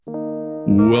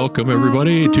Welcome,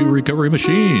 everybody, to Recovery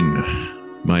Machine.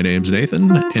 My name's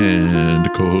Nathan,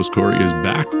 and co-host Corey is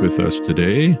back with us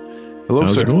today. Hello,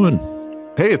 How's sir. it going?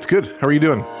 Hey, it's good. How are you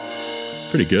doing?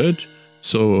 Pretty good.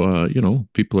 So,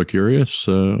 people are curious.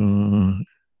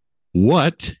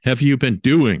 What have you been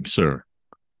doing, sir?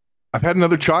 I've had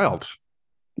another child.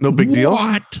 No big deal.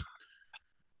 What?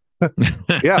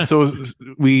 Yeah. So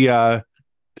we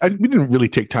didn't really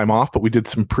take time off, but we did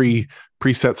some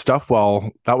preset stuff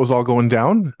while that was all going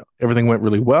down. Everything went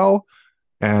really well,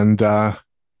 and have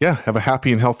a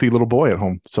happy and healthy little boy at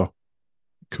home. So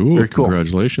Cool. very cool.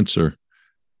 Congratulations, sir.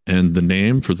 And the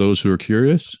name, for those who are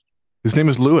curious? His name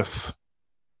is Lewis.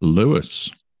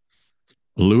 Lewis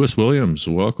Williams.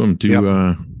 Welcome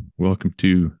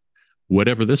to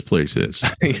whatever this place is.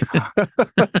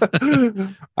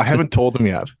 I haven't told him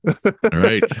yet.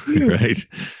 Right.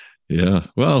 Yeah.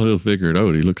 Well, he'll figure it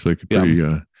out. He looks like a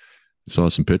pretty. Saw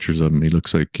some pictures of him. He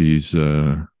looks like he's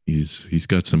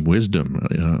got some wisdom.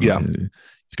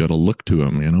 He's got a look to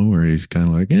him, where he's kind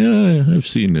of like, yeah, I've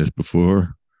seen this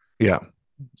before. Yeah.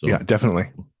 So yeah, definitely.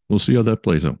 We'll see how that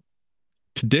plays out.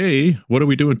 Today, what are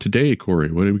we doing today,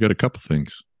 Corey? We got a couple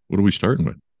things. What are we starting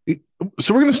with?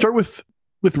 So we're going to start with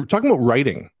talking about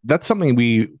writing. That's something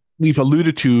we've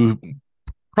alluded to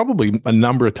probably a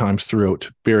number of times throughout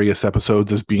various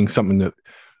episodes as being something that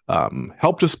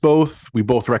helped us both. We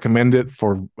both recommend it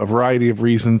for a variety of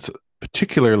reasons,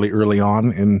 particularly early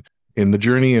on in the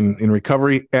journey and in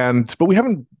recovery. But we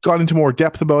haven't gone into more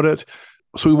depth about it.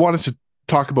 So we wanted to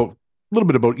talk about a little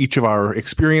bit about each of our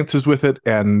experiences with it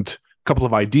and a couple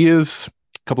of ideas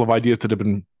that have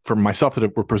been from myself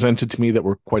that were presented to me that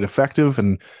were quite effective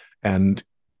and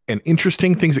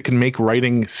interesting, things that can make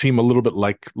writing seem a little bit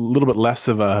less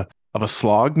of a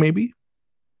slog, maybe.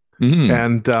 Mm-hmm.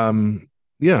 And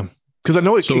because I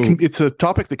know it's a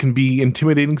topic that can be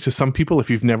intimidating to some people if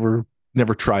you've never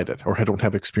tried it or don't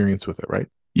have experience with it, right?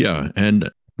 Yeah,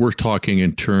 and we're talking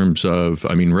in terms of,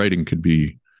 writing could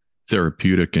be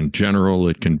therapeutic in general.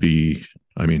 It can be,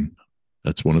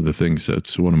 that's one of the things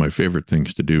that's one of my favorite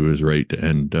things to do is write.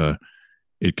 And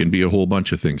it can be a whole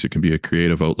bunch of things. It can be a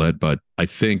creative outlet, but I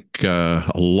think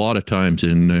a lot of times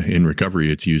in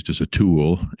recovery, it's used as a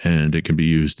tool, and it can be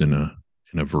used in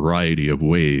a variety of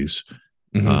ways.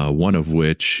 Mm-hmm. One of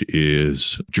which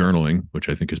is journaling, which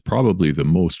I think is probably the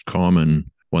most common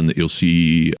one that you'll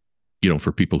see,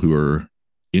 for people who are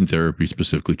in therapy,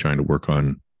 specifically trying to work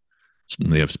on.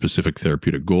 They have specific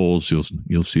therapeutic goals.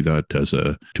 You'll see that as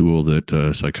a tool that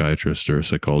a psychiatrist or a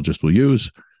psychologist will use,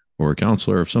 or a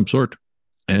counselor of some sort.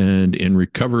 And in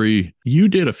recovery, you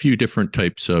did a few different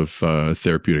types of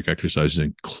therapeutic exercises,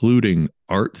 including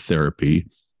art therapy.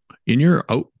 In your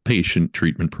outpatient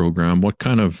treatment program, what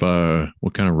kind of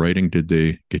writing did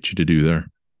they get you to do there?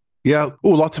 Yeah,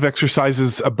 lots of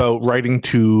exercises about writing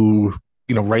to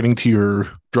your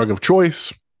drug of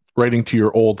choice, writing to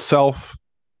your old self,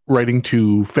 writing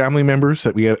to family members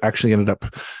that we actually ended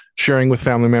up sharing with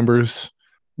family members.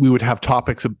 We would have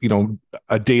topics of,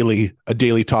 a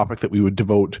daily topic that we would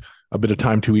devote a bit of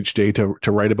time to each day to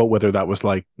write about, whether that was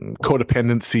like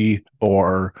codependency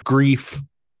or grief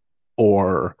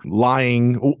or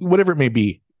lying, whatever it may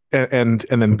be. And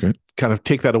then kind of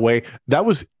take that away. That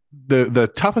was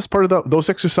the toughest part of those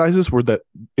exercises, were that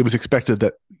it was expected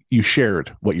that you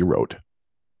shared what you wrote.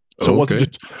 So it wasn't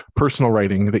just personal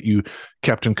writing that you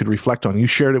kept and could reflect on. You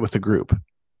shared it with the group.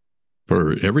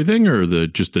 For everything, or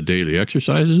just the daily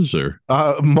exercises, or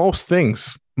most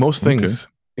things.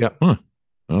 Yeah. Huh.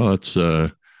 Oh, that's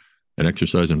an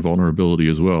exercise in vulnerability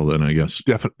as well, then, I guess.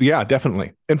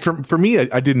 Definitely. And for me,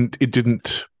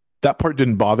 that part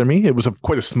didn't bother me. It was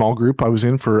quite a small group I was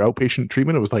in for outpatient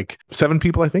treatment. It was like 7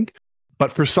 people, I think.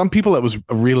 But for some people, it was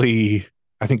really,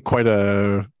 I think, quite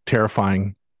a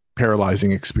terrifying,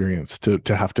 paralyzing experience to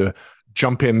have to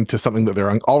jump into something that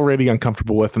they're already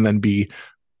uncomfortable with and then be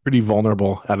pretty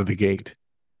vulnerable out of the gate.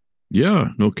 Yeah,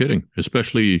 no kidding.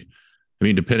 Especially,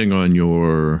 depending on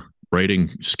your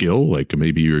writing skill, like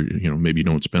maybe maybe you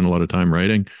don't spend a lot of time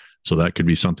writing, so that could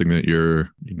be something that you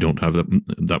don't have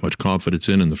that much confidence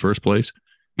in the first place.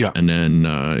 Yeah. And then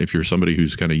if you're somebody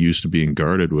who's kind of used to being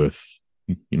guarded with,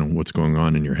 what's going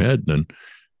on in your head, then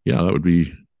that'd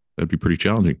be pretty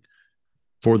challenging.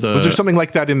 Was there something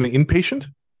like that in the inpatient?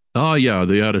 Oh, yeah.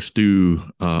 They had us do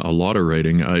a lot of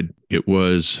writing. It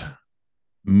was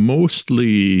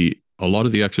mostly, a lot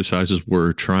of the exercises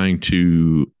were trying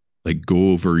to go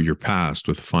over your past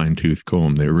with a fine-tooth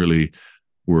comb. They really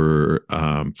were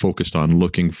focused on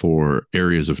looking for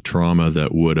areas of trauma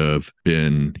that would have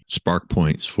been spark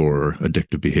points for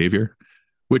addictive behavior,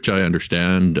 which I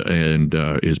understand and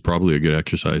is probably a good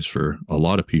exercise for a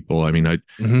lot of people. I mean,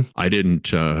 I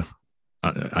didn't.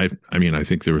 I mean, I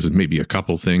think there was maybe a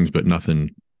couple things, but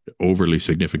nothing overly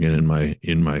significant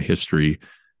in my history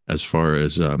as far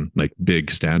as like big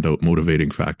standout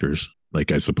motivating factors,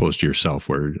 like as opposed to yourself,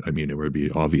 where I mean, it would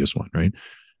be obvious one, right?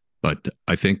 But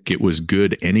I think it was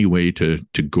good anyway to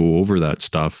go over that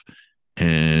stuff.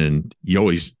 And you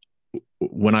always,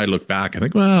 when I look back, I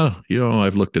think, well, you know,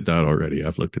 I've looked at that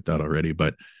already.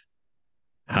 But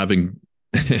having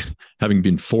having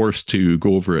been forced to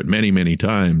go over it many, many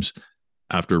times,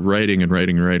 after writing and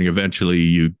writing and writing, eventually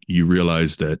you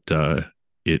realize that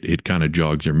it kind of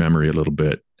jogs your memory a little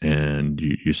bit, and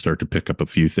you start to pick up a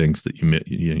few things that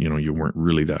you weren't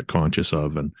really that conscious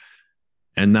of, and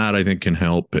that I think can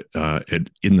help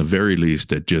in the very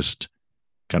least at just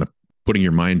kind of putting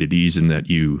your mind at ease in that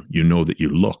you know that you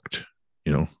looked,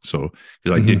 you know. So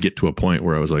because I did get to a point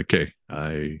where I was like, okay,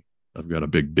 I've got a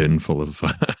big bin full of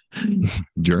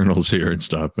journals here and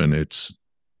stuff, and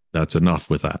that's enough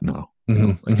with that now. You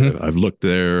know, like I've looked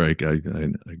there.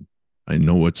 I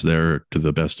know what's there to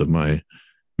the best of my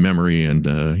memory, and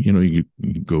you know, you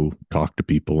go talk to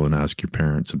people and ask your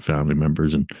parents and family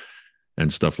members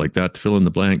and stuff like that to fill in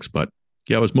the blanks. But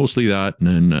yeah, it was mostly that, and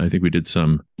then I think we did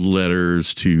some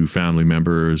letters to family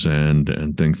members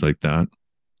and things like that.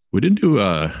 We didn't do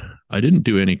I didn't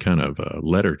do any kind of a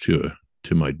letter to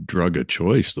my drug of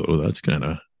choice, though. That's kind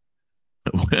of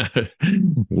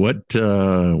what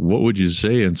would you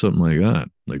say in something like that?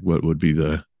 Like, what would be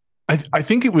the? I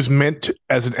think it was meant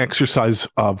as an exercise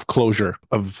of closure,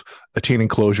 of attaining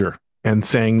closure, and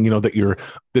saying, you know, that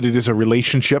it is a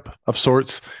relationship of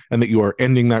sorts, and that you are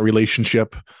ending that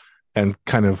relationship, and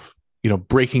kind of, you know,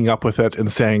 breaking up with it,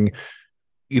 and saying,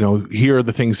 you know, here are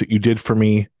the things that you did for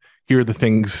me. Here are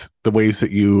the ways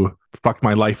that you fucked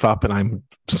my life up, and I'm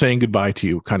saying goodbye to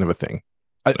you, kind of a thing.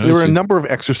 There were a number of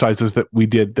exercises that we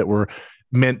did that were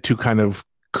meant to kind of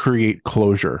create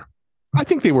closure. I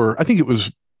think it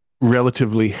was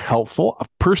relatively helpful.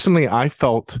 Personally, I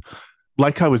felt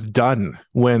like I was done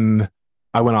when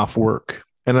I went off work.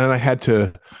 And then I had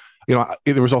to, you know,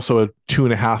 there was also a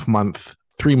 2.5 month,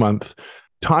 3 month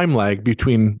time lag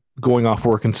between going off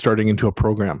work and starting into a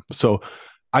program. So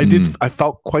I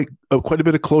felt quite a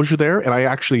bit of closure there. And I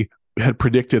actually had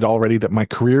predicted already that my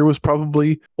career was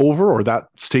probably over, or that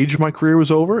stage of my career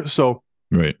was over. So,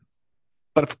 right.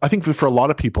 But I think for a lot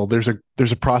of people, there's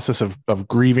a process of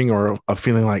grieving, or of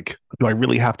feeling like, do I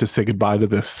really have to say goodbye to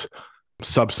this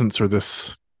substance or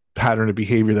this pattern of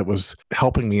behavior that was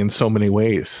helping me in so many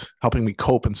ways, helping me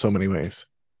cope in so many ways?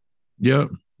 Yeah,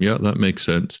 that makes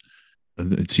sense.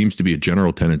 It seems to be a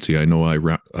general tendency. I know I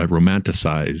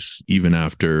romanticize even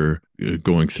after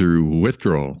going through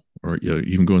withdrawal, or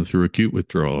even going through acute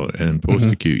withdrawal and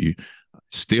post-acute. You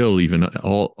still, even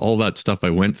all that stuff I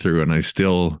went through, and I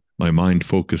still, my mind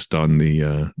focused on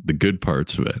the good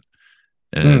parts of it,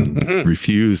 and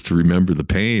refused to remember the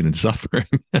pain and suffering.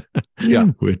 Yeah,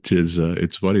 which is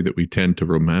it's funny that we tend to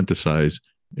romanticize,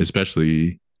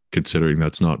 especially considering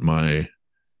that's not my.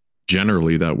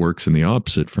 Generally, that works in the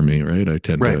opposite for me, right? I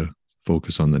tend to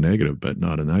focus on the negative, but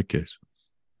not in that case.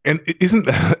 And isn't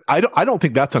I don't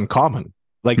think that's uncommon.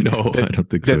 Like, no, I don't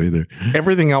think so either.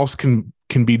 Everything else can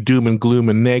be doom and gloom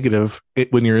and negative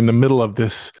when you're in the middle of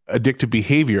this addictive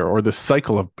behavior, or this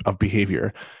cycle of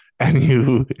behavior, and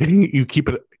you keep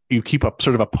up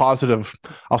sort of a positive,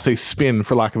 I'll say, spin,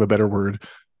 for lack of a better word,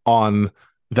 on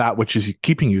that which is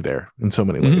keeping you there in so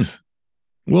many ways.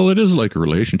 Well, it is like a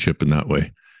relationship in that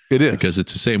way. It is, because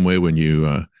it's the same way when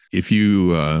you if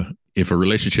a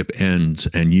relationship ends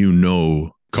and you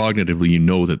know cognitively you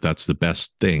know that that's the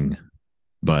best thing,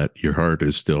 but your heart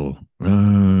is still you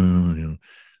know,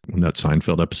 that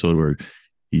Seinfeld episode where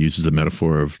he uses the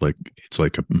metaphor of like it's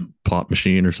like a pop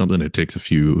machine or something. It takes a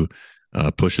few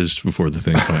pushes before the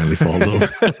thing finally falls over.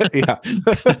 Yeah,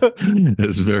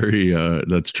 it's very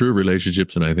that's true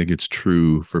relationships, and I think it's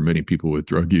true for many people with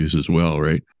drug use as well,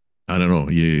 right? I don't know.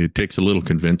 It takes a little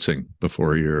convincing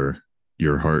before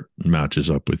your heart matches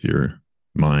up with your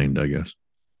mind, I guess.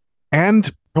 And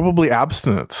probably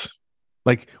abstinence.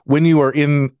 Like when you are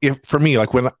for me,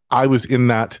 like when I was in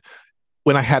that,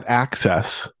 when I had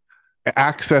access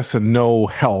and no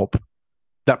help,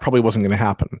 that probably wasn't going to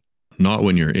happen. Not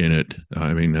when you're in it.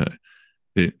 I mean,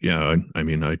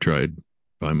 I tried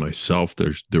by myself.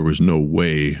 There was no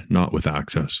way, not with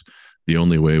access. The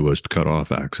only way was to cut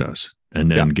off access and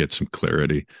then get some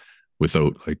clarity.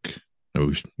 Without, like,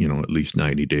 at least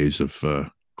 90 days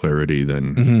of clarity,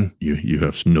 then you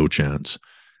have no chance.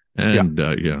 And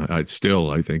I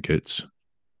think it's,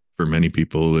 for many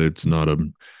people, it's not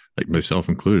like myself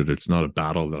included, it's not a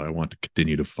battle that I want to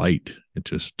continue to fight. It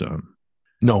just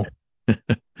No.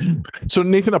 So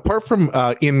Nathan, apart from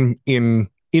in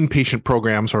inpatient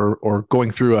programs or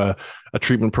going through a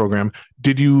treatment program,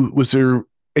 was there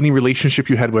any relationship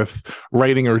you had with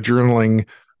writing or journaling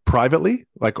privately,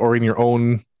 like, or in your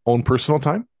own personal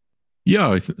time?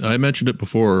 Yeah, I mentioned it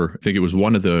before. I think it was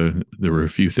there were a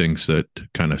few things that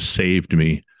kind of saved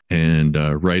me, and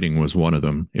writing was one of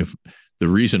them. If the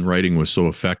reason writing was so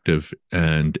effective,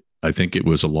 and I think it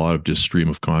was a lot of just stream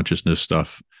of consciousness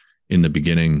stuff in the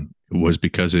beginning, was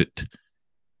because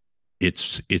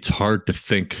it's hard to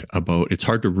think about, it's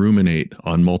hard to ruminate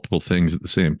on multiple things at the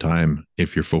same time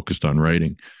if you're focused on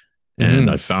writing. And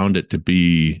I found it to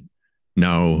be,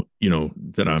 now,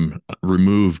 that I'm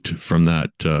removed from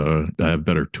that, I have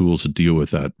better tools to deal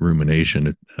with that rumination.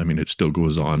 It still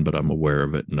goes on, but I'm aware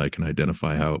of it and I can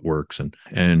identify how it works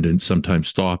and sometimes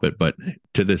stop it. But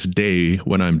to this day,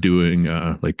 when I'm doing,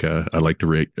 I like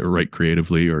to write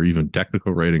creatively, or even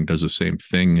technical writing does the same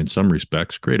thing in some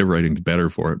respects. Creative writing's better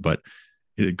for it, but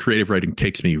creative writing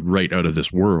takes me right out of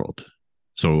this world.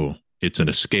 So it's an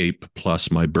escape. Plus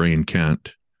my brain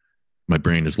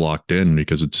is locked in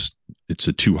because it's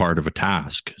a too hard of a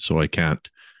task. So I can't,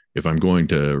 if I'm going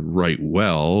to write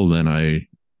well, then I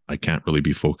can't really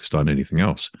be focused on anything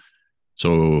else.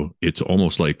 So it's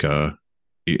almost like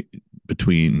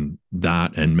between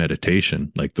that and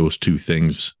meditation, like those two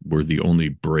things were the only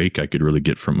break I could really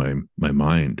get from my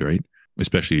mind, right?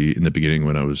 Especially in the beginning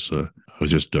when I was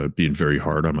just being very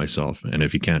hard on myself. And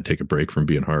if you can't take a break from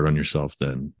being hard on yourself,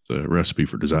 then it's a recipe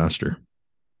for disaster.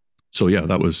 So yeah,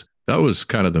 that was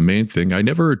kind of the main thing. I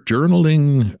never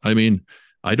journaling.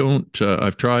 I don't,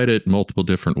 I've tried it multiple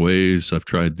different ways. I've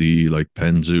tried the like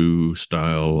Penzu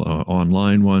style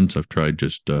online ones. I've tried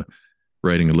just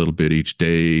writing a little bit each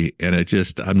day. And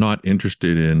I'm not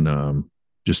interested in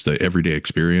just the everyday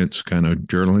experience kind of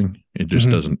journaling. It just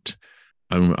doesn't,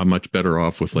 I'm much better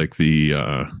off with like the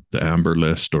Amber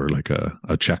list or like a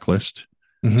checklist.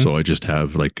 So I just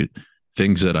have like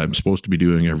things that I'm supposed to be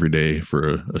doing every day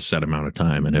for a set amount of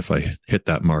time. And if I hit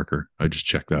that marker, I just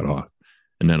check that off.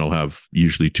 And then I'll have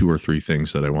usually 2 or 3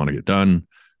 things that I want to get done,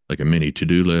 like a mini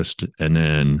to-do list. And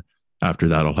then after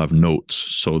that, I'll have notes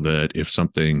so that if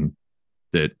something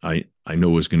that I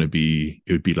know is going to be,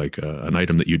 it would be like an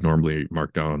item that you'd normally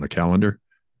mark down on a calendar.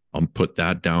 I'll put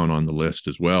that down on the list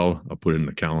as well. I'll put it in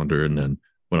the calendar. And then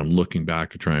when I'm looking back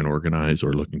to try and organize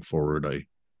or looking forward,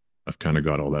 I've kind of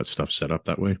got all that stuff set up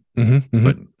that way.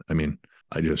 But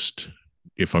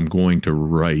if I'm going to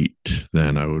write,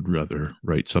 then I would rather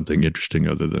write something interesting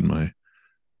other than my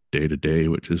day to day,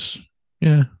 which is,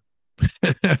 not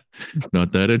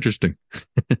that interesting.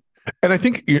 And I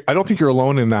don't think you're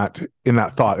alone in that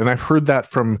thought. And I've heard that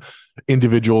from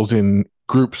individuals in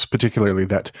groups, particularly,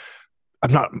 that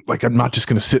I'm not just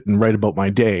going to sit and write about my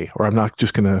day, or I'm not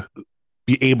just going to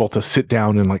be able to sit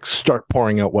down and like start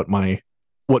pouring out what my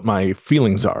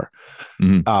feelings are.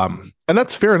 And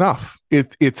that's fair enough.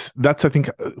 That's, I think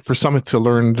for some, it's a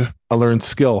learned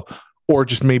skill, or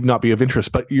just maybe not be of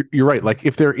interest. But you're right. Like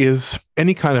if there is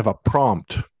any kind of a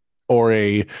prompt or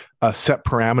a set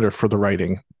parameter for the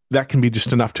writing, that can be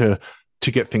just enough to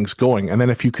get things going. And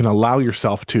then if you can allow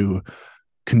yourself to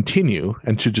continue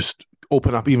and to just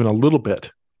open up even a little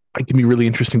bit, it can be really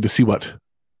interesting to see what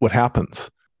happens.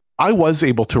 I was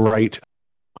able to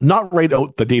not write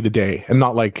out the day to day, and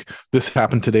not like this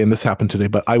happened today and this happened today,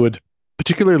 but I would,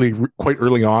 particularly quite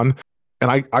early on,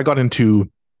 and I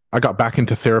got back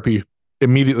into therapy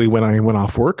immediately when I went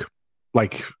off work,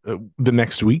 like the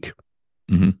next week,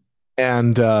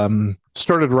 and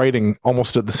started writing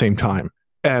almost at the same time.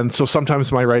 And so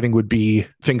sometimes my writing would be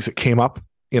things that came up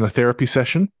in a therapy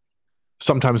session.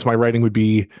 Sometimes my writing would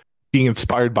be being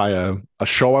inspired by a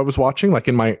show I was watching. Like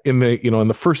in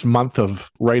the first month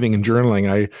of writing and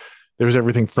journaling, there was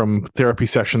everything from therapy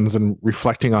sessions and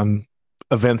reflecting on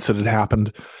events that had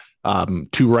happened,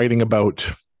 to writing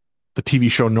about the TV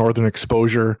show Northern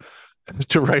Exposure,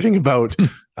 to writing about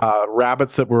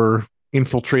rabbits that were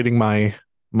infiltrating my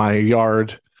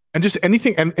yard, and just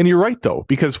anything. And you're right though,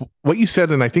 because what you said,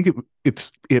 and I think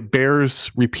it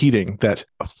bears repeating, that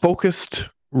a focused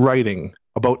writing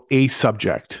about a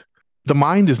subject, the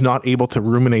mind is not able to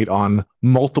ruminate on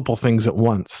multiple things at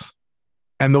once.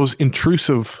 And those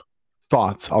intrusive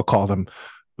thoughts, I'll call them,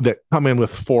 that come in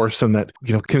with force and that,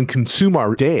 can consume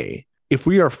our day. If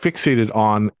we are fixated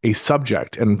on a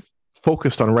subject and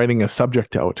focused on writing a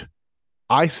subject out,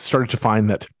 I started to find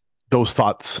that those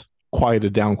thoughts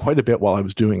quieted down quite a bit while I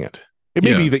was doing it. It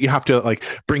may be that you have to like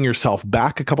bring yourself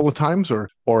back a couple of times, or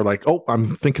like, oh,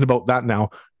 I'm thinking about that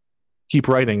now. Keep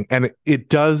writing. And it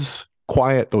does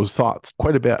quiet those thoughts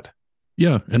quite a bit.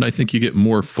 Yeah. And I think you get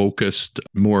more focused,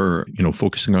 more,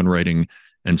 focusing on writing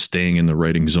and staying in the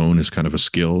writing zone is kind of a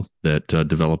skill that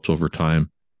develops over time.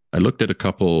 I looked at a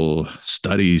couple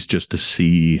studies just to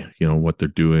see, what they're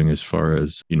doing as far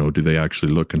as, do they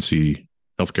actually look and see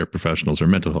healthcare professionals or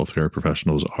mental health care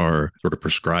professionals are sort of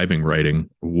prescribing writing?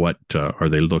 What are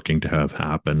they looking to have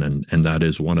happen? And that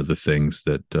is one of the things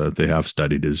that they have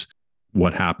studied is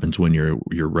what happens when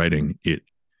you're writing it,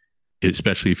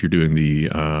 especially if you're doing the,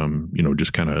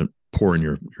 just kind of pouring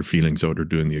your feelings out or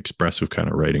doing the expressive kind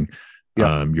of writing.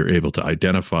 Yeah. You're able to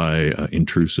identify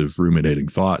intrusive ruminating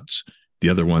thoughts. The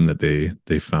other one that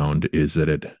they found is that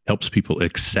it helps people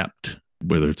accept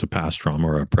whether it's a past trauma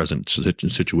or a present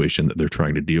situation that they're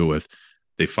trying to deal with.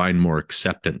 They find more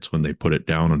acceptance when they put it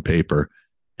down on paper,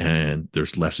 and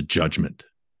there's less judgment.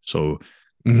 So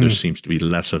there seems to be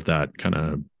less of that kind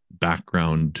of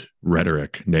background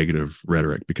rhetoric, negative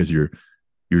rhetoric, because you're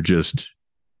just,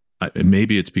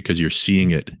 maybe it's because you're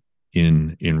seeing it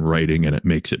in writing and it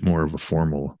makes it more of a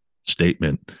formal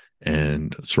statement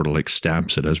and sort of like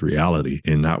stamps it as reality.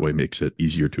 In that way makes it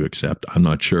easier to accept. I'm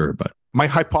not sure, but my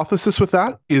hypothesis with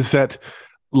that is that,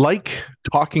 like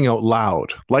talking out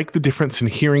loud, like the difference in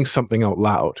hearing something out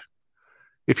loud,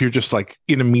 if you're just like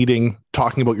in a meeting,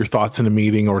 talking about your thoughts in a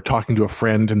meeting or talking to a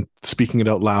friend and speaking it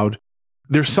out loud,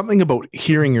 there's something about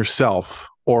hearing yourself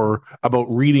or about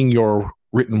reading your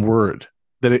written word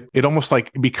that it almost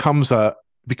like becomes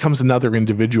another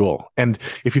individual. And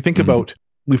if you think about,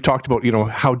 we've talked about,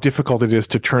 how difficult it is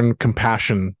to turn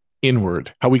compassion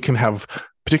inward, how we can have,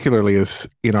 particularly as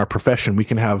in our profession, we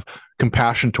can have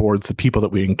compassion towards the people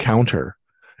that we encounter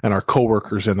and our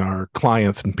coworkers and our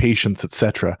clients and patients,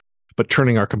 etc. But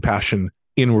turning our compassion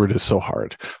inward is so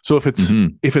hard. So if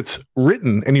it's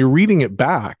written and you're reading it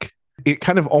back, it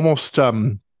kind of almost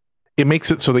it makes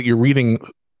it so that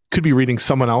could be reading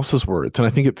someone else's words, and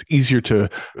I think it's easier to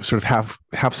sort of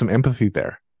have some empathy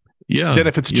there. Yeah. Than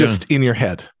if it's just in your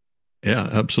head. Yeah,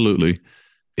 absolutely.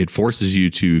 It forces you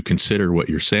to consider what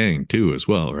you're saying too, as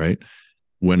well, right?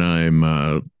 When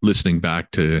I'm listening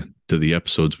back to the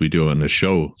episodes we do on the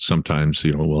show, sometimes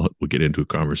we'll get into a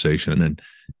conversation,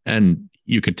 and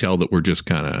you can tell that we're just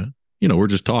kind of we're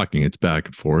just talking. It's back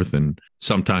and forth, and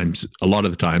sometimes, a lot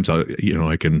of the times,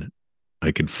 I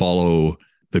can follow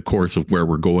the course of where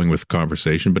we're going with the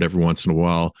conversation, but every once in a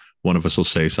while, one of us will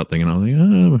say something, and I'll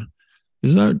like,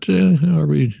 is that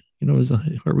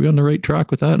are we on the right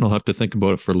track with that? And I'll have to think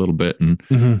about it for a little bit. And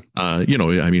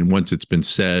once it's been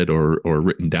said or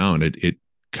written down, it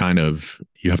kind of,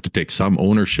 you have to take some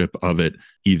ownership of it,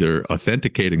 either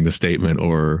authenticating the statement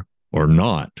or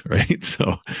not, right?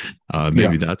 So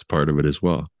maybe that's part of it as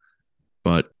well.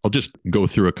 But I'll just go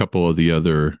through a couple of the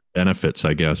other benefits,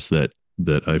 I guess, that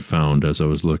I found as I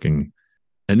was looking.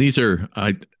 And these are,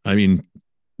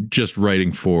 just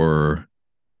writing for,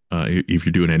 if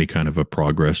you're doing any kind of a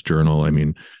progress journal,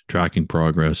 tracking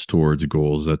progress towards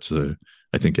goals, I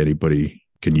think anybody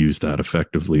can use that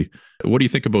effectively. What do you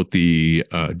think about the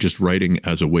just writing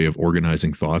as a way of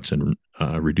organizing thoughts and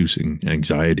reducing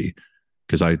anxiety?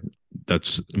 Because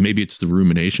maybe it's the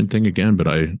rumination thing again, but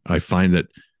I find that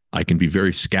I can be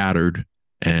very scattered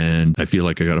and I feel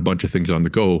like I got a bunch of things on the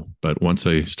go. But once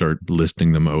I start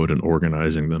listing them out and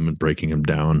organizing them and breaking them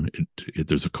down,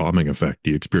 there's a calming effect.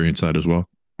 Do you experience that as well?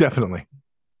 Definitely.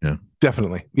 Yeah.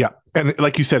 Definitely. Yeah. And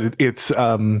like you said, it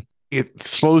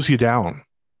slows you down.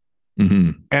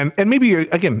 And maybe,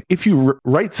 again, if you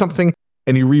write something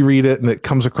and you reread it and it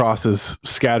comes across as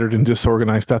scattered and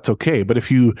disorganized, that's okay. But if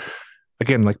you,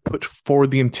 again, like put forward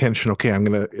the intention, okay,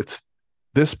 it's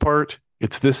this part,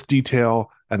 it's this detail,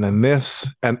 and then this,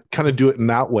 and kind of do it in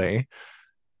that way,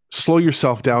 slow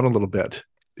yourself down a little bit.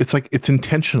 It's like, it's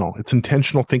intentional. It's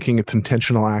intentional thinking. It's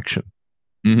intentional action.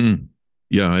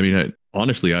 Yeah.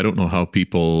 Honestly, I don't know how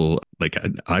people, like,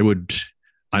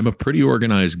 I'm a pretty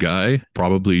organized guy,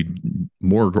 probably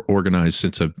more organized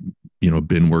since I've,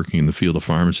 been working in the field of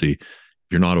pharmacy. If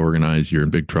you're not organized, you're in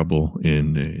big trouble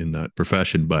in that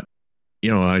profession. But,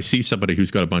 I see somebody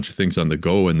who's got a bunch of things on the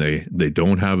go and they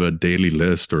don't have a daily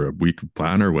list or a weekly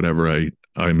plan or whatever.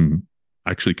 I'm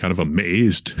actually kind of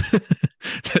amazed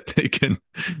that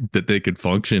they can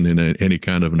function in any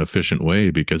kind of an efficient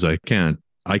way, because I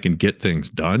can get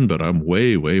things done, but I'm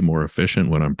way, way more efficient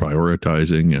when I'm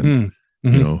prioritizing and,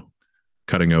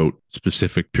 cutting out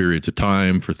specific periods of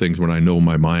time for things when I know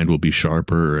my mind will be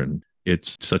sharper. And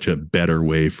it's such a better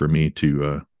way for me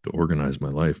to organize my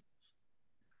life.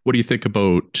 What do you think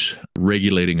about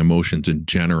regulating emotions in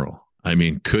general?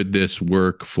 Could this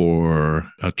work for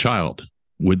a child?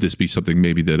 Would this be something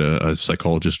maybe that a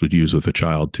psychologist would use with a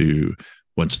child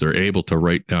once they're able to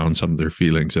write down some of their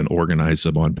feelings and organize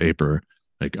them on paper,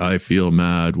 like I feel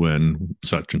mad when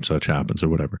such and such happens or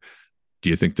whatever. Do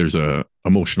you think there's a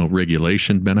emotional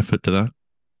regulation benefit to that?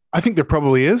 I think there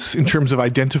probably is, in terms of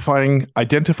identifying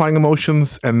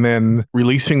emotions and then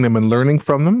releasing them and learning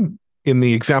from them. In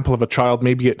the example of a child,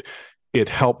 maybe it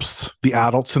helps the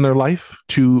adults in their life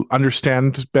to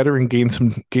understand better and gain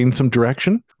some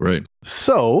direction. Right.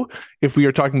 So if we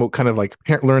are talking about kind of like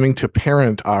learning to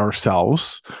parent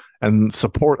ourselves and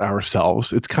support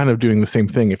ourselves, it's kind of doing the same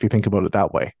thing if you think about it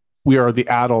that way. We are the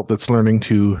adult that's learning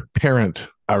to parent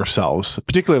ourselves,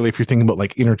 particularly if you're thinking about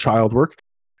like inner child work.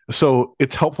 So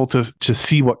it's helpful to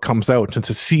see what comes out and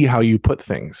to see how you put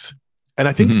things. And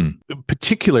I think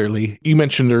particularly, you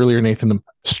mentioned earlier, Nathan, the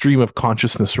stream of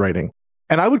consciousness writing.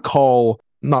 And I would call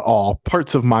not all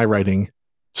parts of my writing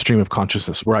stream of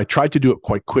consciousness, where I tried to do it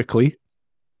quite quickly,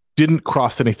 didn't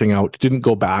cross anything out, didn't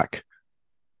go back,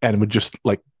 and would just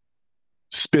like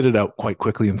spit it out quite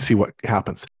quickly and see what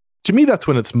happens. To me, that's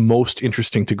when it's most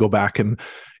interesting to go back and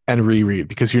reread,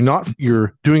 because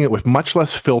you're doing it with much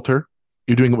less filter.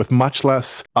 You're doing it with much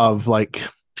less of like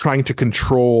trying to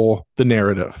control the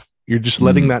narrative. You're just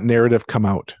letting that narrative come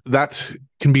out. That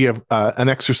can be an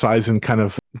exercise in kind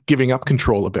of giving up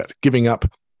control a bit, giving up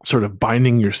sort of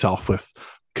binding yourself with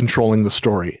controlling the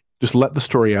story. Just let the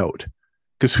story out,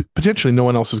 because potentially no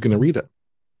one else is going to read it.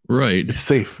 Right. It's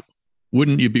safe.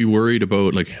 Wouldn't you be worried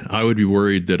about, like, I would be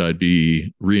worried that I'd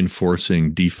be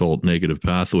reinforcing default negative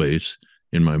pathways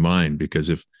in my mind, because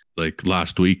if, like,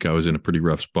 last week I was in a pretty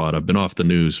rough spot. I've been off the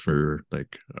news for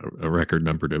like a record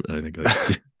number, I think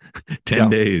like 10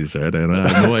 days, right? And I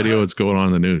have no idea what's going on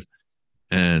in the news.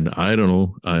 And I don't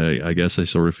know, I guess I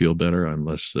sort of feel better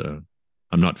unless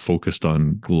I'm not focused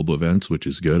on global events, which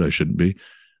is good. I shouldn't be.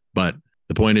 But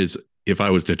the point is, if I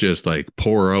was to just like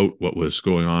pour out what was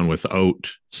going on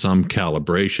without some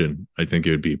calibration, I think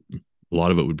it would be, a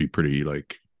lot of it would be pretty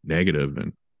like negative.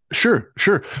 And Sure.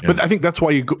 Yeah. But I think that's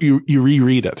why you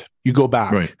reread it. You go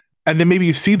back. Right. And then maybe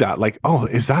you see that, like, oh,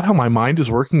 is that how my mind is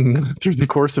working through the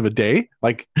course of a day?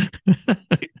 Like,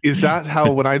 is that how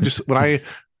when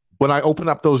I open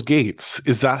up those gates,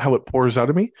 is that how it pours out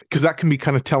of me? Because that can be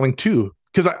kind of telling too.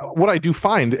 Because what I do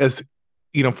find, as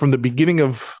you know, from the beginning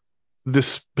of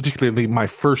this, particularly my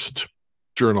first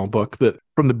journal book, that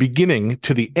from the beginning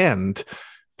to the end,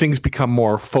 things become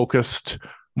more focused,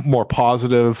 more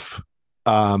positive,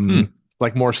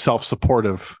 like more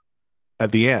self-supportive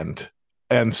at the end.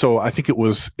 And so I think it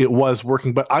was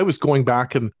working, but I was going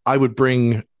back and I would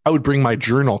bring my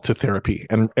journal to therapy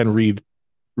and read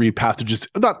passages,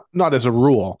 not as a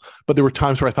rule, but there were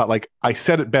times where I thought, like, I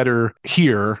said it better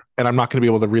here and I'm not going to be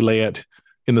able to relay it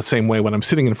in the same way when I'm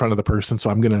sitting in front of the person. So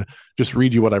I'm going to just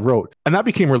read you what I wrote. And that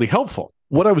became really helpful.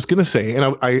 What I was going to say,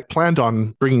 and I planned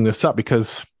on bringing this up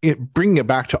because bringing it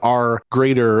back to our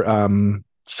greater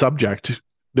subject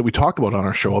that we talk about on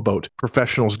our show, about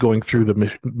professionals going through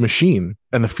the machine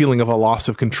and the feeling of a loss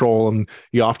of control, and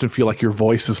you often feel like your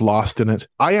voice is lost in it.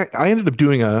 I ended up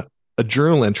doing a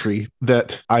journal entry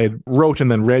that I had wrote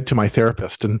and then read to my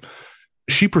therapist, and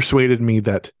she persuaded me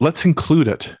that let's include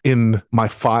it in my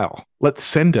file. Let's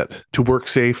send it to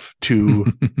WorkSafe, to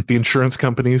the insurance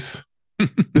companies.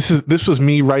 This was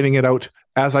me writing it out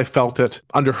as I felt it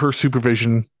under her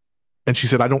supervision. And she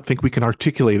said, I don't think we can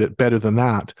articulate it better than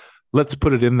that. Let's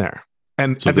put it in there.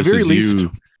 And so at the very least,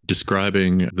 you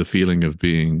describing the feeling of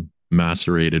being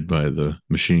macerated by the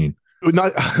machine.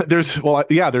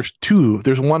 There's two.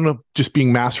 There's one of just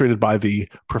being macerated by the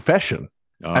profession,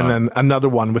 and then another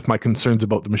one with my concerns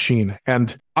about the machine.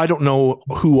 And I don't know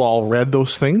who all read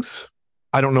those things.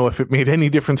 I don't know if it made any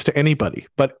difference to anybody,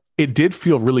 but it did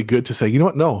feel really good to say, you know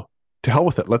what? No, to hell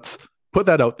with it. Let's put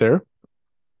that out there.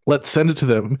 Let's send it to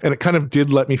them. And it kind of did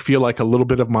let me feel like a little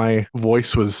bit of my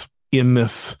voice was in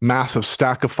this massive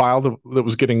stack of file that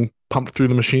was getting pumped through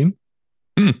the machine.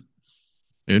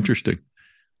 Interesting.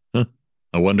 Huh.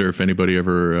 I wonder if anybody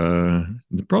ever,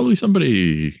 probably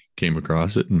somebody came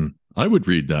across it, and I would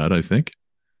read that. I think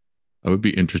I would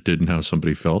be interested in how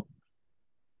somebody felt.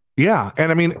 Yeah.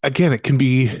 And I mean, again, it can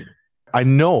be, I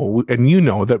know, and you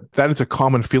know, that is a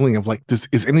common feeling of like,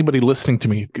 is anybody listening to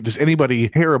me? Does anybody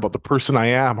care about the person I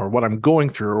am or what I'm going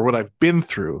through or what I've been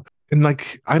through? And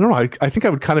like, I don't know, I think I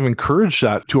would kind of encourage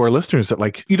that to our listeners, that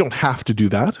like, you don't have to do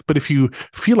that. But if you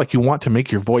feel like you want to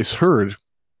make your voice heard,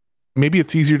 maybe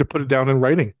it's easier to put it down in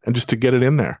writing and just to get it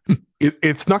in there.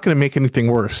 It's not going to make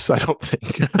anything worse, I don't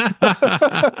think.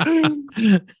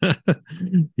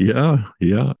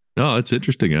 Yeah. No, it's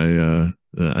interesting.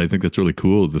 I think that's really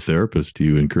cool. The therapist,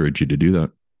 you encourage you to do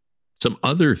that. Some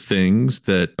other things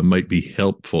that might be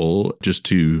helpful just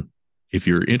to, if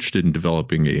you're interested in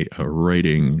developing a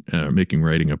writing, making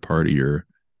writing a part of your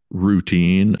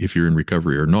routine, if you're in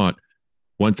recovery or not,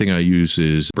 one thing I use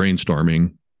is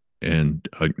brainstorming. And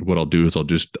what I'll do is I'll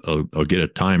get a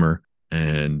timer.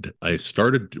 And I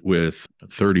started with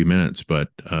 30 minutes, but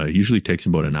it usually takes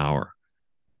about an hour.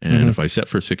 And if I set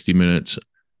for 60 minutes,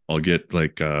 I'll get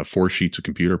like 4 sheets of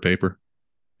computer paper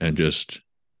and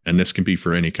this can be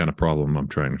for any kind of problem I'm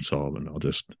trying to solve. And I'll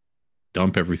just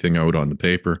dump everything out on the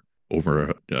paper.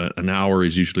 Over an hour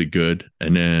is usually good.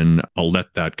 And then I'll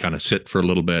let that kind of sit for a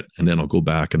little bit. And then I'll go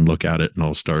back and look at it and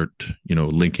I'll start,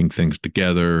 linking things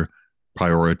together,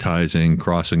 prioritizing,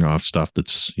 crossing off stuff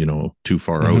that's, too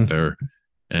far out there,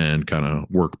 and kind of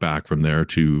work back from there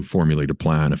to formulate a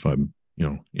plan if I'm,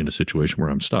 in a situation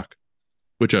where I'm stuck,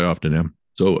 which I often am.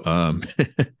 So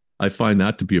I find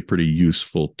that to be a pretty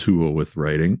useful tool with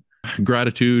writing.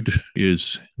 Gratitude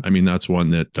is, that's one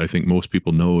that I think most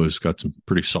people know has got some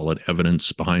pretty solid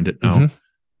evidence behind it now.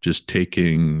 Just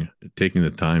taking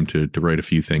the time to write a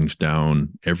few things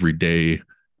down every day.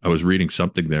 I was reading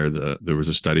something there. There was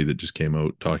a study that just came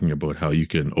out talking about how you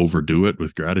can overdo it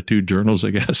with gratitude journals,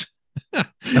 I guess.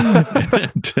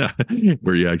 And,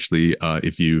 where you actually,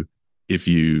 if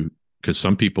you, because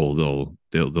some people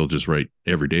they'll just write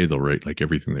every day. They'll write like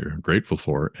everything they're grateful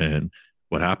for, and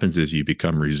what happens is you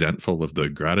become resentful of the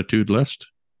gratitude list,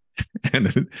 and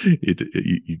then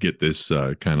you get this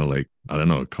kind of like, I don't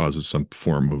know, it causes some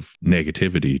form of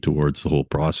negativity towards the whole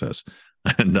process.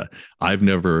 And I've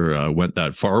never went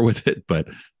that far with it, but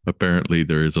apparently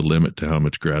there is a limit to how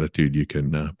much gratitude you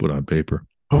can put on paper.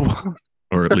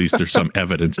 Or at least there's some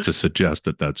evidence to suggest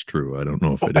that that's true. I don't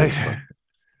know if it is.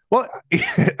 Well,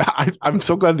 I'm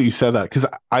so glad that you said that, because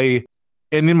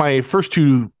and in my first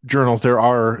 2 journals,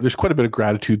 there's quite a bit of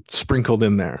gratitude sprinkled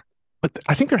in there. But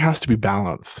I think there has to be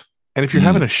balance. And if you're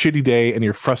having a shitty day and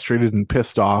you're frustrated and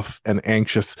pissed off and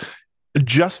anxious,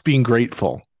 just being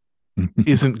grateful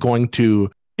isn't going to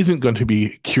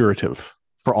be curative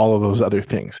for all of those other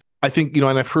things. I think, and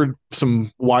I've heard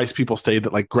some wise people say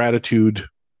that like gratitude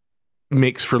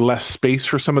makes for less space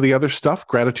for some of the other stuff.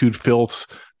 Gratitude fills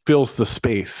the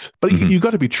space, but you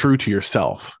got to be true to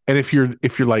yourself. And if you're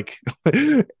like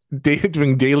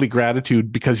doing daily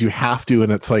gratitude because you have to,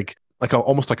 and it's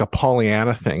almost like a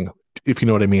Pollyanna thing, if you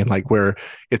know what I mean, like where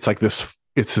it's like this,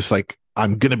 it's just like,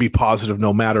 I'm going to be positive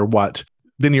no matter what,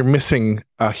 then you're missing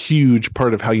a huge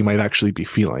part of how you might actually be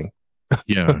feeling.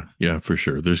 Yeah, for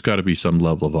sure. There's got to be some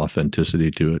level of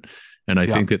authenticity to it. And I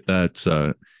think that's,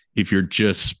 if you're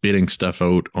just spitting stuff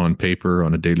out on paper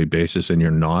on a daily basis and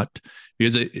you're not,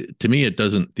 because to me,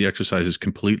 the exercise is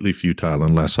completely futile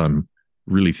unless I'm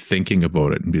really thinking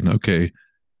about it and being, okay,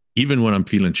 even when I'm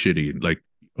feeling shitty, like,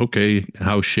 okay,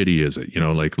 how shitty is it?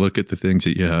 Like look at the things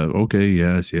that you have. Okay,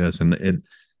 yes. And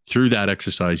through that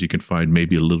exercise, you can find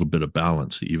maybe a little bit of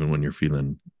balance, even when you're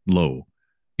feeling low.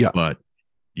 Yeah. But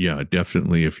yeah,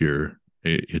 definitely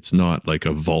it's not like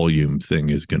a volume thing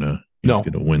is going to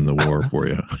win the war for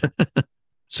you.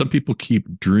 Some people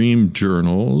keep dream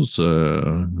journals.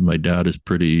 My dad is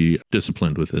pretty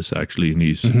disciplined with this, actually, and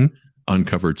he's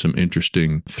uncovered some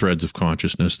interesting threads of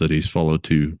consciousness that he's followed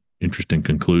to interesting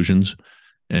conclusions.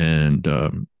 And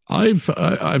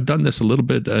I've done this a little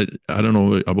bit. I don't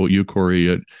know about you,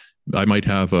 Corey. I might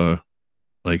have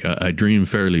I dream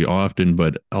fairly often,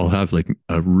 but I'll have like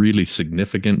a really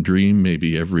significant dream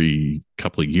maybe every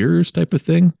couple of years type of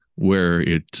thing, where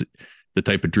it's the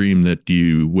type of dream that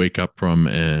you wake up from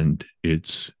and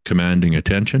it's commanding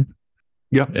attention.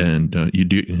 Yeah. And do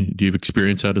you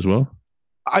experience that as well?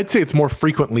 I'd say it's more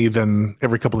frequently than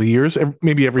every couple of years,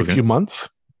 maybe every few months.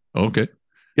 Okay.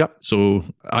 Yep. So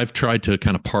I've tried to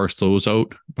kind of parse those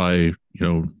out by,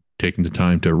 taking the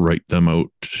time to write them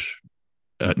out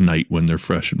at night when they're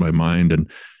fresh in my mind. And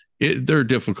they're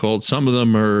difficult. Some of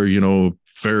them are,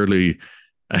 fairly,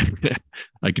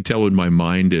 I could tell when my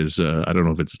mind is, I don't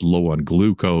know if it's low on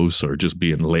glucose or just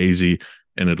being lazy,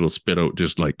 and it'll spit out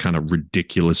just like kind of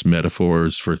ridiculous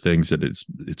metaphors for things that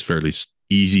it's fairly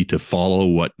easy to follow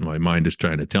what my mind is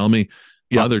trying to tell me.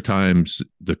 Yeah. Other times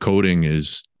the coding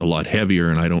is a lot heavier,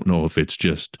 and I don't know if it's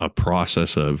just a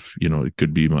process of, it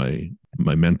could be my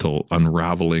mental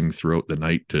unraveling throughout the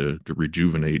night to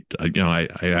rejuvenate.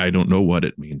 I don't know what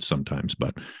it means sometimes,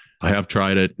 but I have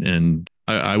tried it, and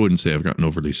I wouldn't say I've gotten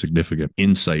overly significant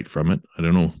insight from it. I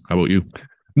don't know. How about you?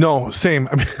 No, same.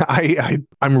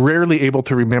 I'm rarely able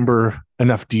to remember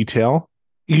enough detail.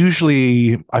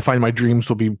 Usually I find my dreams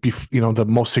will be the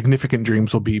most significant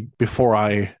dreams will be before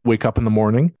I wake up in the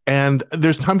morning. And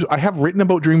there's times I have written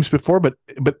about dreams before, but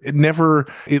it never,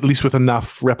 at least with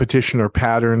enough repetition or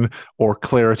pattern or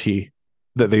clarity,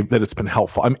 that it's been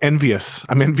helpful. I'm envious.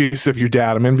 I'm envious of your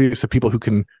dad. I'm envious of people who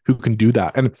can do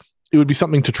that. And it would be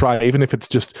something to try, even if it's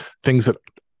just things that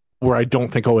where I don't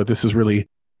think, oh, this is really,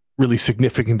 really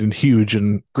significant and huge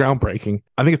and groundbreaking.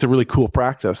 I think it's a really cool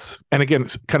practice. And again,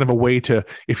 it's kind of a way to,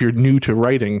 if you're new to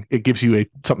writing, it gives you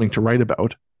something to write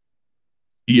about.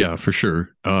 Yeah, for sure.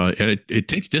 And it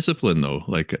takes discipline though.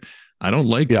 Like I don't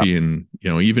like being,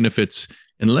 even if it's,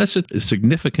 unless it's a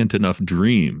significant enough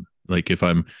dream, like if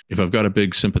I've got a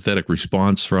big sympathetic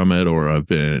response from it, or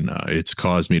it's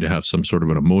caused me to have some sort of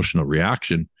an emotional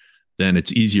reaction, then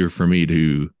it's easier for me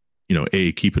to,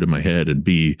 A, keep it in my head, and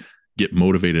B, get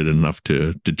motivated enough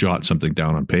to jot something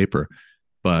down on paper.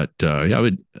 But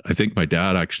I think my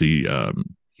dad actually,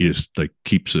 he just like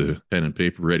keeps a pen and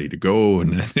paper ready to go.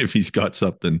 And if he's got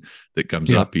something that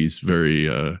comes up, he's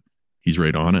very, he's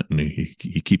right on it, and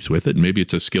he keeps with it. And maybe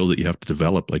it's a skill that you have to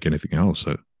develop like anything else.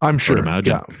 I'm sure.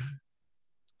 Imagine. Yeah.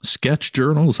 Sketch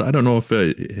journals. I don't know if,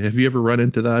 have you ever run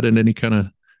into that in any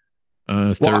kind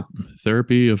of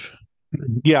therapy of?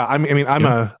 Yeah.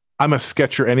 I'm a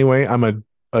sketcher anyway. I'm a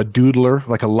doodler,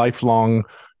 like a lifelong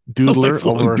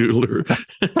doodler.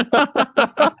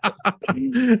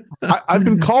 I've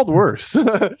been called worse.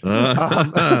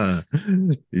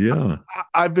 Yeah.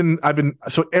 I've been,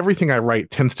 so everything I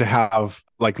write tends to have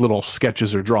like little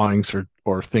sketches or drawings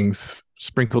or things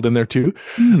sprinkled in there too.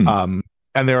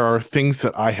 And there are things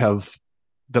that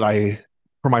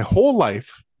for my whole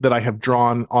life that I have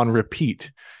drawn on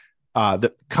repeat,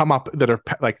 that come up that are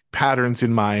like patterns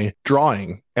in my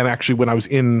drawing. And actually, when I was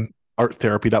in art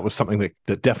therapy, that was something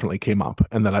that definitely came up,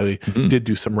 and that I did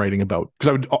do some writing about, because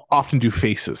I would often do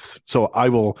faces. So I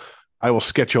will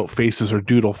sketch out faces or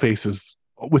doodle faces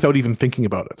without even thinking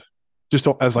about it, just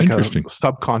as like a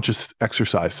subconscious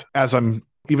exercise.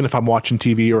 Even if I'm watching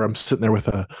TV, or I'm sitting there with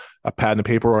a pad and a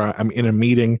paper, or I'm in a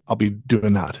meeting, I'll be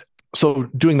doing that. So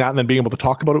doing that and then being able to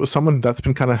talk about it with someone, that's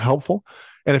been kind of helpful.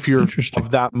 And if you're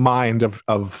of that mind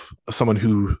of someone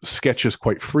who sketches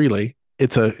quite freely,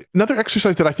 it's another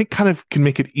exercise that I think kind of can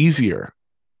make it easier.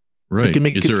 Right. It can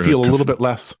make it feel a little bit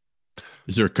less.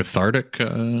 Is there a cathartic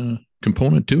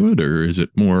component to it, or is it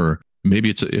more,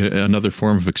 maybe it's another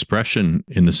form of expression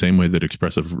in the same way that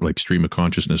expressive, like stream of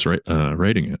consciousness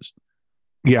writing is?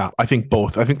 Yeah, I think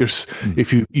both. I think there's,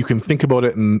 if you can think about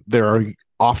it, and there are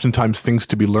oftentimes things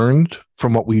to be learned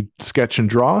from what we sketch and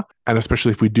draw, and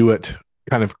especially if we do it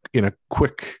kind of in a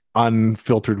quick,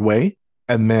 unfiltered way.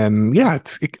 And then,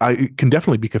 it can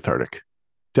definitely be cathartic.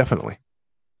 Definitely.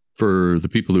 For the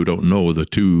people who don't know, the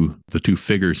two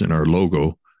figures in our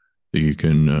logo that you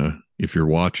can, if you're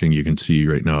watching, you can see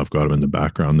right now, I've got them in the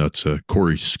background. That's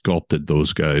Corey sculpted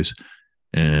those guys.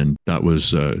 And that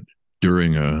was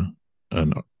during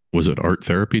was it art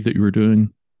therapy that you were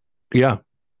doing? Yeah.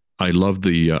 I love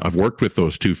I've worked with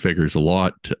those two figures a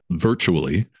lot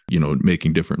virtually,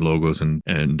 making different logos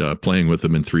and playing with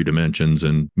them in 3 dimensions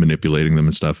and manipulating them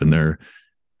and stuff. And I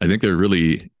think they're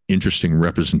really interesting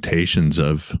representations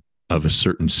of a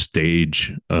certain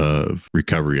stage of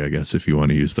recovery, I guess, if you want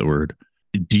to use the word.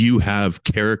 Do you have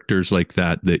characters like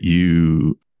that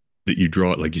you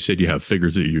draw? Like you said, you have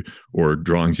figures or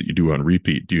drawings that you do on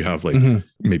repeat. Do you have like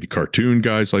maybe cartoon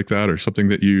guys like that, or something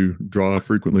that you draw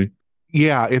frequently?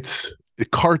 Yeah, it's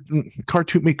cartoon.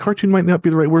 Cartoon might not be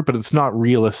the right word, but it's not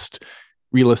realistic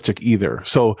either.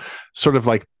 So sort of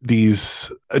like these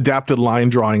adapted line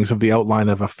drawings of the outline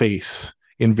of a face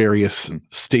in various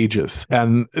stages.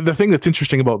 And the thing that's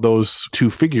interesting about those two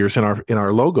figures in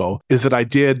our logo is that I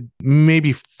did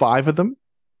maybe 5 of them,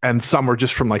 and some are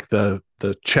just from like the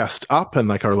chest up and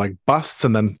like are like busts,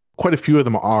 and then quite a few of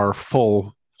them are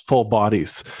full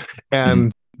bodies.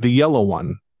 And the yellow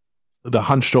one, the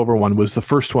hunched over one, was the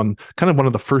first one, kind of one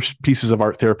of the first pieces of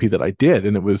art therapy that I did.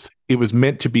 And it was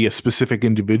meant to be a specific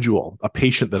individual, a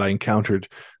patient that I encountered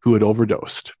who had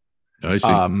overdosed. I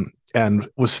see. And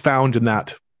was found in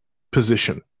that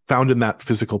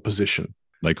physical position.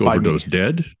 Like overdose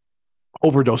dead?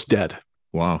 Overdose dead.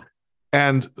 Wow.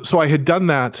 And so I had done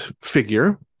that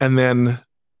figure. And then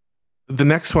the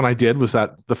next one I did was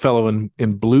the fellow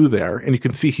in blue there. And you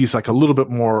can see he's like a little bit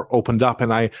more opened up.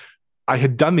 And I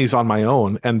had done these on my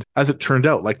own, and as it turned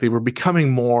out, like they were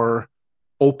becoming more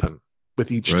open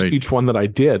with each one that I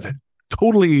did,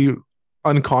 totally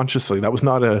unconsciously. That was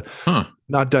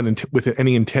not done with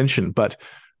any intention, but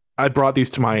I brought these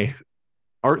to my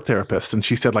art therapist, and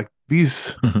she said, like,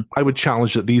 these, I would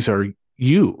challenge that these are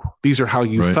you. These are how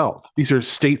you felt. These are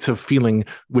states of feeling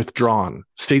withdrawn,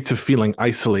 states of feeling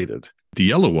isolated. The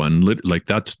yellow one, like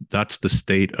that's the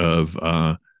state of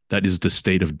that is the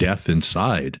state of death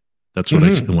inside. That's what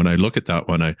when I look at that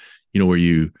one, where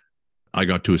I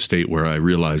got to a state where I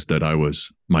realized that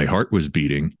my heart was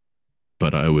beating,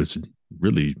 but I was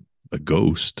really a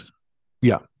ghost.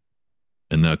 Yeah.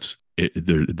 And that's it.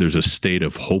 There's a state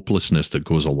of hopelessness that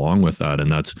goes along with that.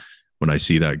 And that's when I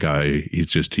see that guy,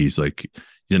 he's like,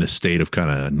 he's in a state of kind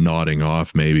of nodding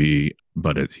off maybe,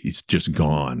 but he's just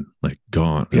gone, like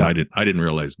gone. Yeah. And I didn't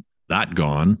realize that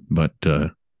gone, but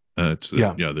they're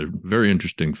very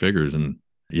interesting figures. And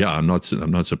yeah, I'm not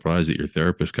surprised that your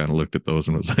therapist kind of looked at those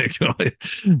and was like,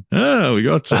 oh, we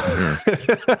got something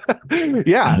here.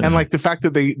 Yeah. And like the fact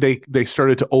that they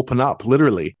started to open up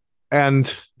literally.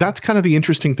 And that's kind of the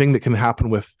interesting thing that can happen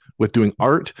with doing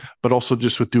art, but also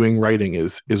just with doing writing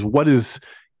is what is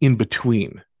in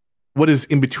between. What is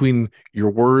in between your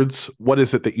words? What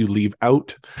is it that you leave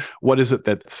out? What is it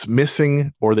that's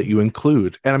missing or that you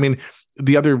include? And I mean,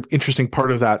 the other interesting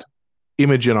part of that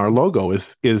image in our logo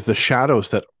is the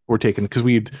shadows that were taken, because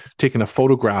we had taken a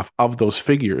photograph of those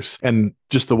figures, and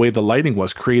just the way the lighting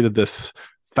was created this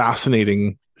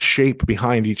fascinating shape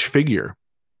behind each figure.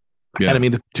 Yeah. And I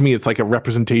mean, to me, it's like a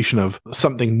representation of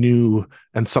something new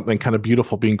and something kind of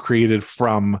beautiful being created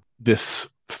from this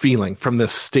feeling, from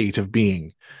this state of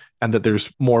being, and that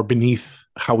there's more beneath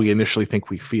how we initially think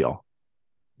we feel.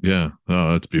 Yeah.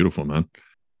 Oh, that's beautiful, man.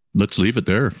 Let's leave it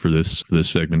there for this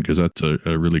segment, because that's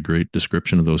a really great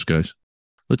description of those guys.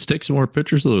 Let's take some more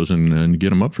pictures of those and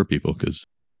get them up for people, because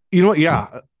you know what?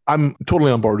 Yeah, I'm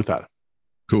totally on board with that.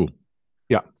 Cool.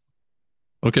 Yeah.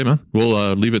 Okay, man.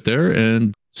 We'll leave it there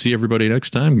and see everybody next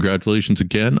time. Congratulations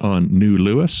again on New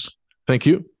Lewis. Thank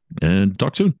you. And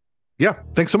talk soon. Yeah.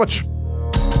 Thanks so much.